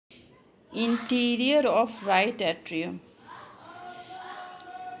Interior of right atrium.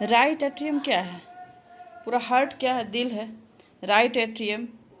 Right atrium क्या है? पूरा हार्ट क्या है? दिल है। राइट एट्रियम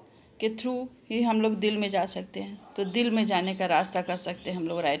के थ्रू ही हम लोग दिल में जा सकते हैं, तो दिल में जाने का रास्ता कर सकते हैं हम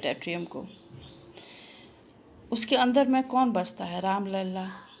लोग राइट एट्रियम को। उसके अंदर में कौन बसता है? राम लल्ला।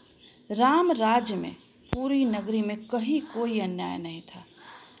 राम राज्य में, पूरी नगरी में कहीं कोई अन्याय नहीं था।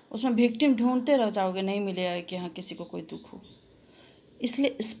 उसमें विक्टिम ढूंढते रह जाओगे, नहीं मिलेगा कि हाँ किसी को कोई दुख हो।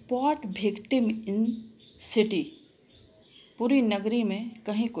 इसलिए स्पॉट विक्टिम इन सिटी, पूरी नगरी में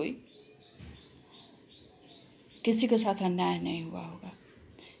कहीं कोई किसी के साथ अन्याय नहीं हुआ होगा।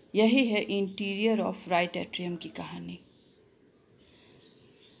 यही है इंटीरियर ऑफ राइट एट्रियम की कहानी।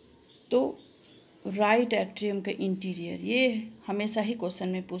 तो राइट एट्रियम का इंटीरियर, ये हमेशा ही क्वेश्चन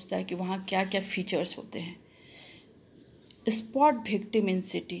में पूछता है कि वहाँ क्या क्या फीचर्स होते हैं। स्पॉट विक्टिम इन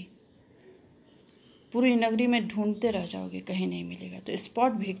सिटी, पूरी नगरी में ढूंढते रह जाओगे, कहीं नहीं मिलेगा। तो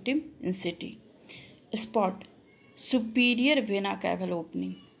spot victim in city. Spot, superior vena caval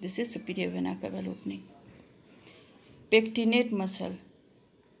opening, this is superior vena caval opening. Pectinate muscle,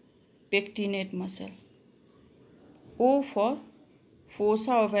 pectinate muscle. O for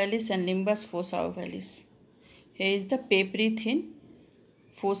fossa ovalis and limbus fossa ovalis. Here is the papyri-thin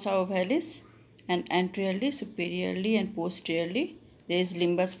fossa ovalis, and anteriorly, superiorly and posteriorly there is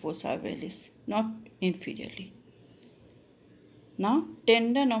limbus fossa ovalis, not inferiorly. Now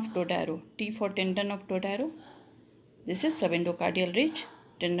tendon of Todaro, T for tendon of Todaro. This is subendocardial ridge,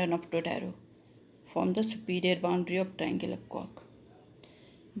 tendon of Todaro, from the superior boundary of triangle of Koch.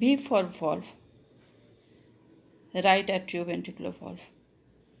 V for valve, right atrioventricular valve.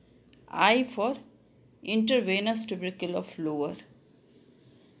 I for intravenous tubercle of lower.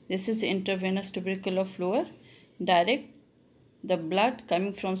 This is intravenous tubercle of lower. Direct the blood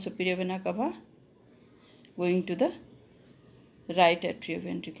coming from superior vena cava going to the right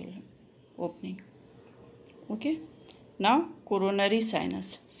atrioventricular opening. Okay. Now coronary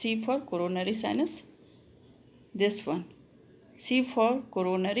sinus. C for coronary sinus. This one. C for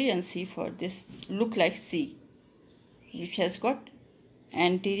coronary and C for this look like C, which has got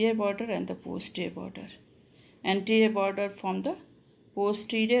anterior border and the posterior border. Anterior border from the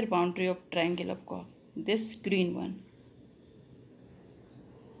posterior boundary of triangle of Koch, this green one.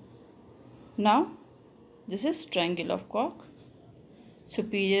 Now this is triangle of Koch,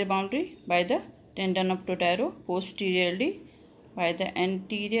 superior boundary by the tendon of Todaro, posteriorly by the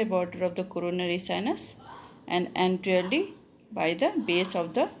anterior border of the coronary sinus, and anteriorly by the base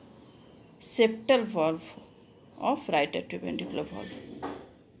of the septal valve of right atrioventricular valve.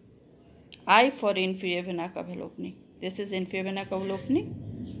 I for inferior vena cava opening. This is inferior vena cava opening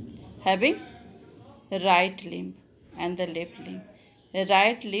having right limb and the left limb. The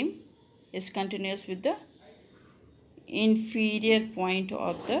right limb is continuous with the inferior point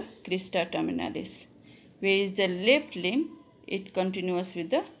of the crista terminalis, whereas the left limb it continuous with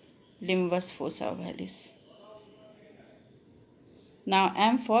the limbus fossa ovalis. Now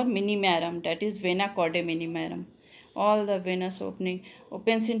M for minimarum, that is vena cauda minimarum. All the venous opening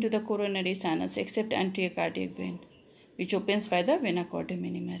opens into the coronary sinus except anterior cardiac vein, which opens by the vena cauda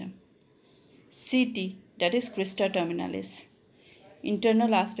minimarum. CT, that is crista terminalis.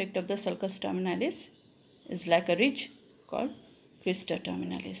 Internal aspect of the sulcus terminalis is like a ridge called crista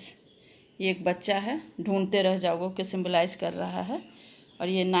terminalis. ये एक बच्चा है, ढूंढते रह जाओगे कि symbolize कर रहा है, और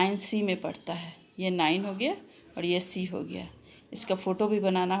ये 9C में पढ़ता है। ये 9 हो गया और ये C हो गया। इसका फ़ोटो भी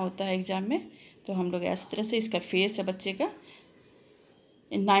बनाना होता है एग्ज़ाम में, तो हम लोग इस तरह से, इसका फेस है बच्चे का,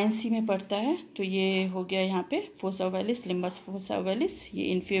 9C में पढ़ता है। तो ये हो गया यहाँ पे फोसा ओवैलिस, लिम्बस फोसा ओवैलिस, ये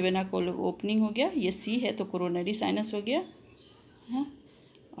इन्फीरियर वेना को ओपनिंग हो गया, ये C है तो कोरोनरी साइनस हो गया, हाँ।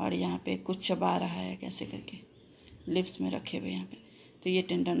 और यहाँ पे कुछ चबा रहा है कैसे करके, लिप्स में रखे हुए यहाँ पे, तो ये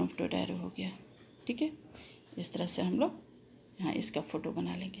टेंडन ऑफ टोडारो हो गया। ठीक है, इस तरह से हम लोग यहाँ इसका फ़ोटो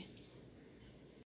बना लेंगे।